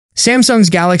Samsung's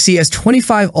Galaxy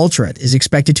S25 Ultra is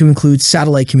expected to include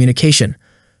satellite communication.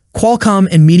 Qualcomm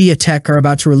and MediaTek are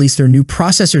about to release their new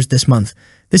processors this month.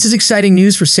 This is exciting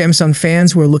news for Samsung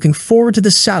fans who are looking forward to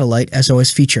the satellite SOS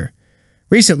feature.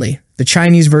 Recently, the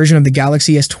Chinese version of the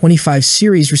Galaxy S25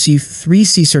 series received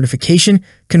 3C certification,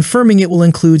 confirming it will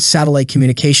include satellite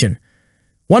communication.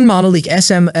 One model, the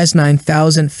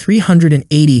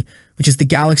S9380, which is the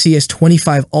Galaxy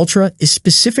S25 Ultra, is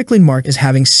specifically marked as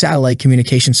having satellite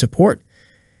communication support.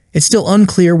 It's still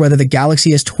unclear whether the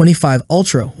Galaxy S25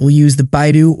 Ultra will use the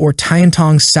Baidu or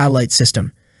Tiantong satellite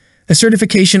system. The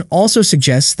certification also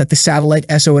suggests that the satellite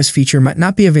SOS feature might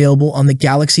not be available on the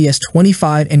Galaxy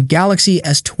S25 and Galaxy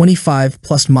S25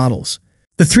 Plus models.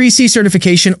 The 3C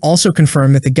certification also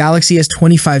confirmed that the Galaxy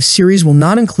S25 series will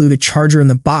not include a charger in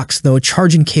the box, though a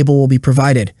charging cable will be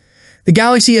provided. The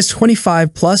Galaxy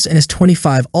S25 Plus and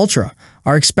S25 Ultra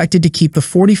are expected to keep the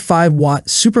 45-watt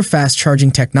super-fast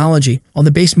charging technology, while the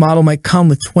base model might come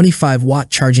with 25-watt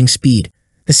charging speed.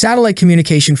 The satellite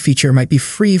communication feature might be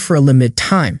free for a limited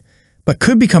time, but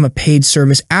could become a paid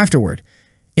service afterward.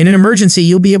 In an emergency,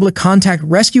 you'll be able to contact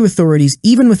rescue authorities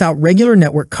even without regular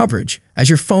network coverage, as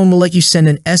your phone will let you send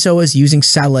an SOS using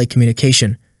satellite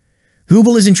communication.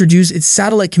 Google has introduced its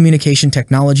satellite communication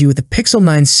technology with the Pixel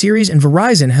 9 series, and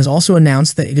Verizon has also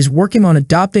announced that it is working on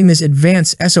adopting this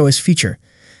advanced SOS feature.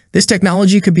 This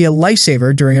technology could be a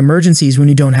lifesaver during emergencies when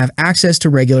you don't have access to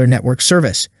regular network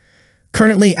service.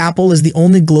 Currently, Apple is the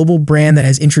only global brand that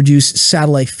has introduced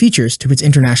satellite features to its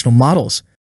international models.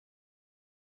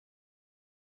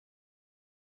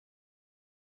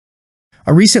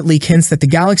 A recent leak hints that the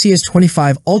Galaxy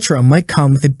S25 Ultra might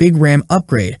come with a big RAM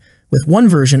upgrade, with one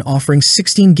version offering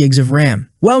 16 gigs of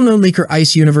RAM. Well-known leaker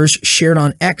Ice Universe shared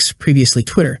on X, previously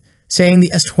Twitter, saying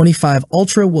the S25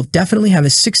 Ultra will definitely have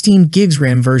a 16 gigs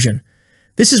RAM version.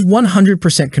 This is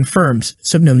 100% confirmed,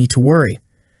 so no need to worry.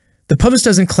 The post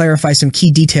doesn't clarify some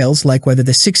key details, like whether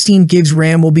the 16 gigs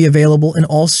RAM will be available in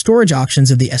all storage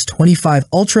options of the S25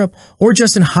 Ultra or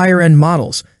just in higher-end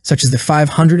models, such as the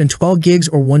 512 gigs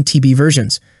or 1 TB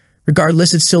versions.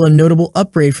 Regardless, it's still a notable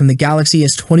upgrade from the Galaxy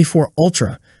S24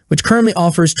 Ultra, which currently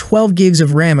offers 12 gigs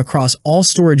of RAM across all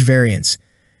storage variants.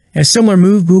 In a similar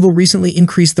move, Google recently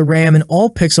increased the RAM in all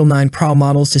Pixel 9 Pro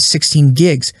models to 16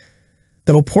 gigs,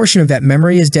 though a portion of that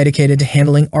memory is dedicated to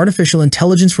handling artificial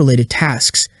intelligence-related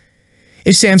tasks.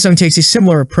 If Samsung takes a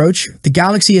similar approach, the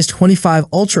Galaxy S25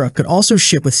 Ultra could also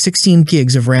ship with 16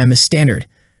 gigs of RAM as standard.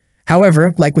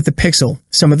 However, like with the Pixel,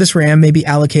 some of this RAM may be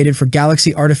allocated for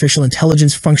Galaxy artificial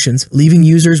intelligence functions, leaving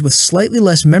users with slightly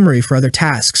less memory for other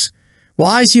tasks.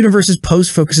 While Ice Universe's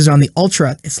post focuses on the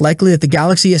Ultra, it's likely that the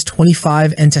Galaxy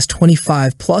S25 and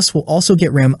S25 Plus will also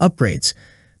get RAM upgrades.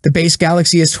 The base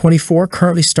Galaxy S24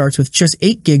 currently starts with just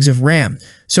 8 gigs of RAM,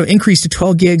 so increase to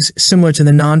 12 gigs, similar to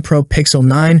the non-Pro Pixel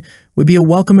 9, would be a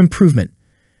welcome improvement.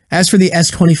 As for the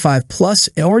S25 Plus,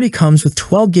 it already comes with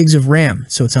 12 gigs of RAM,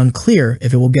 so it's unclear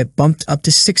if it will get bumped up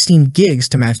to 16 gigs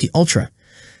to match the Ultra.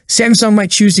 Samsung might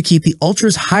choose to keep the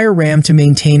Ultra's higher RAM to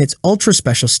maintain its Ultra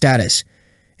Special status.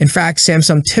 In fact,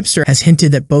 Samsung Tipster has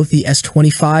hinted that both the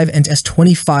S25 and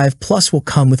S25 Plus will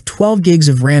come with 12 gigs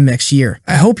of RAM next year.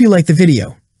 I hope you liked the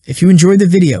video. If you enjoyed the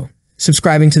video,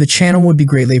 subscribing to the channel would be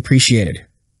greatly appreciated.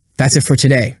 That's it for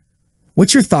today.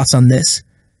 What's your thoughts on this?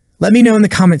 Let me know in the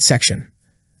comment section.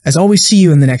 As always, see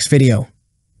you in the next video.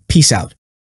 Peace out.